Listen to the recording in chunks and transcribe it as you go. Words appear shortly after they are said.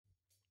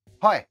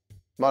Hi,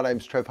 my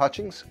name's Trev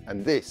Hutchings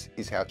and this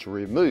is how to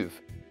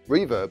remove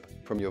reverb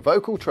from your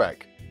vocal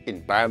track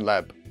in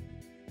Bandlab.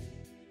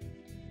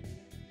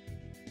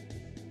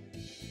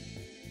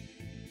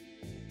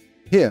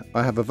 Here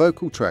I have a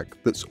vocal track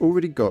that's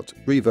already got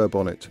reverb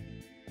on it.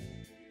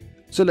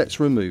 So let's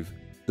remove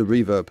the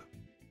reverb.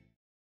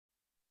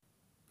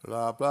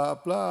 Blah blah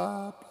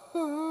blah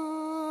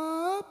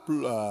blah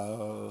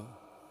blah.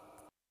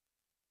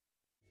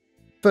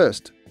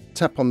 First,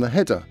 tap on the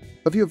header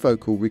of your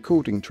vocal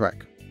recording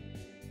track.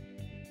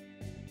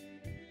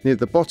 Near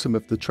the bottom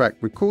of the track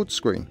record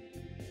screen,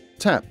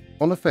 tap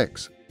on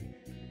Effects.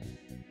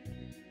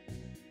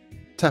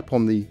 Tap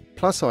on the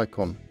plus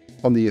icon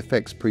on the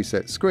Effects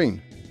preset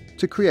screen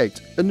to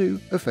create a new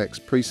effects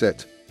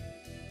preset.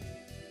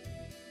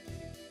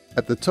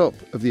 At the top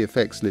of the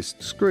effects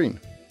list screen,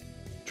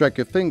 drag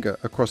your finger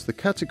across the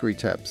category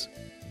tabs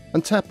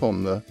and tap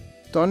on the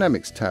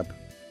Dynamics tab.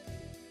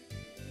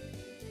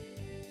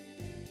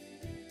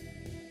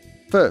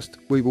 First,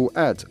 we will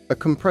add a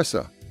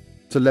compressor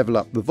to level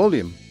up the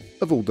volume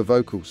of all the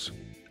vocals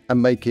and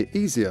make it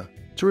easier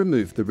to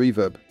remove the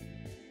reverb.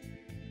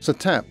 So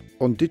tap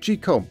on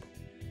Digicomp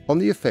on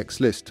the effects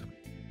list.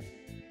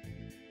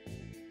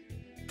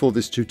 For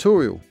this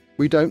tutorial,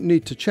 we don't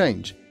need to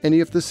change any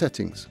of the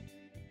settings.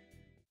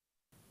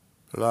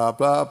 Blah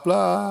blah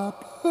blah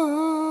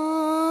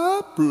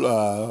blah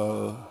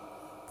blah.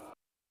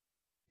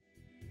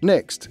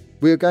 Next,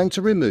 we are going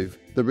to remove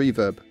the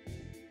reverb.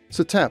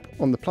 So tap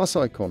on the plus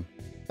icon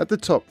at the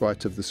top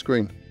right of the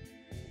screen.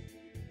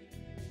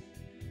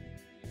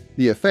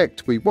 The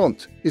effect we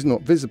want is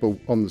not visible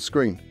on the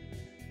screen,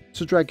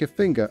 so drag your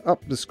finger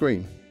up the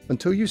screen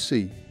until you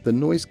see the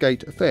noise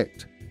gate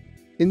effect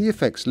in the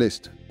effects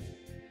list.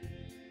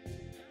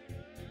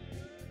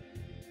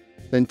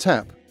 Then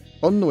tap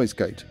on Noise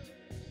Gate.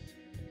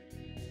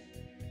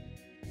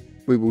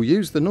 We will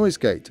use the noise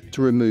gate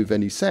to remove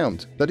any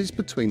sound that is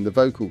between the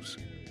vocals,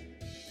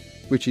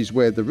 which is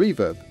where the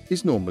reverb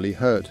is normally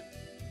heard.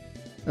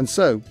 And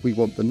so we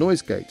want the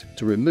noise gate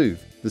to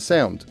remove the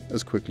sound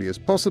as quickly as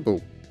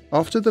possible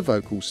after the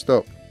vocals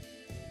stop.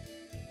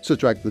 So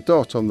drag the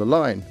dot on the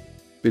line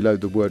below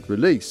the word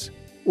release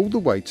all the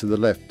way to the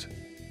left.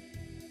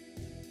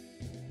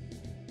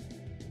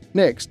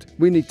 Next,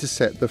 we need to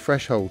set the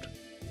threshold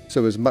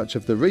so as much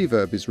of the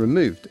reverb is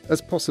removed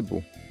as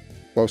possible,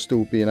 while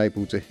still being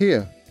able to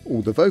hear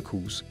all the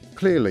vocals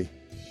clearly.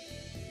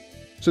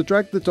 So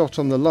drag the dot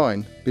on the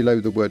line below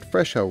the word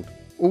threshold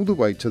all the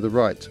way to the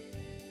right.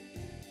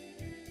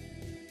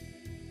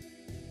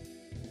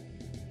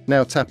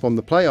 Now tap on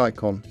the play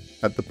icon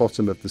at the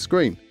bottom of the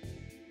screen.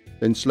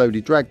 Then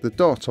slowly drag the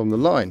dot on the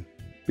line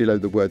below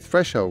the word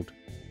threshold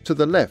to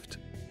the left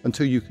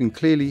until you can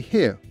clearly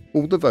hear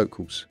all the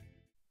vocals.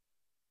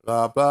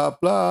 Blah blah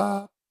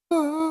blah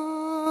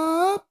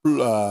blah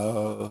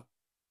blah.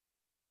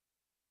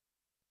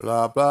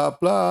 Blah blah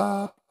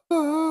blah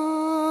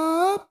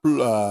blah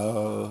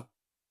blah.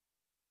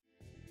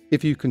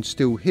 If you can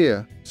still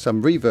hear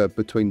some reverb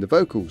between the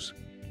vocals,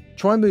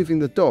 try moving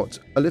the dot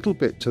a little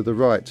bit to the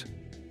right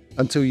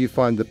until you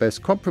find the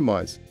best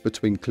compromise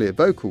between clear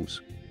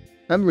vocals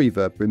and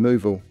reverb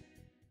removal.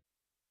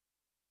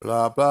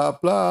 Blah blah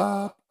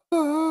blah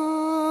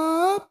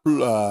blah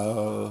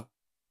blah.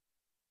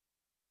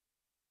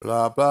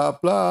 Blah blah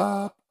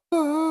blah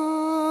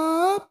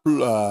blah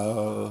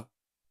blah.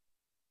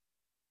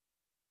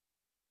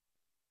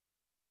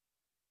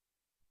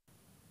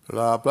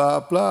 Blah blah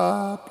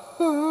blah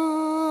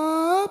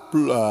blah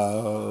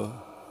blah.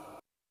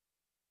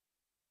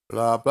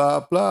 Blah blah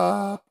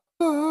blah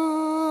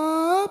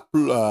blah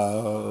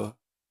blah.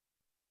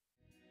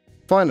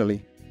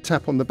 Finally,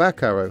 tap on the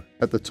back arrow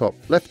at the top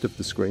left of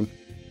the screen.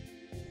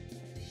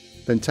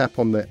 Then tap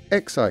on the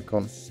X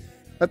icon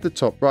at the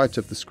top right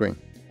of the screen.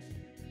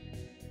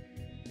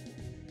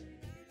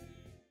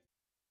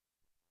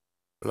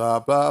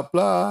 Blah blah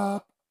blah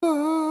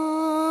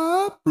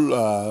blah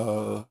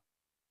blah.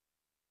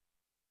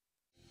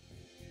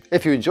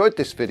 If you enjoyed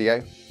this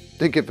video,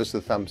 do give us a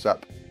thumbs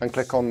up and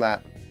click on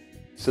that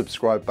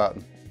subscribe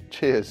button.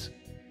 Cheers.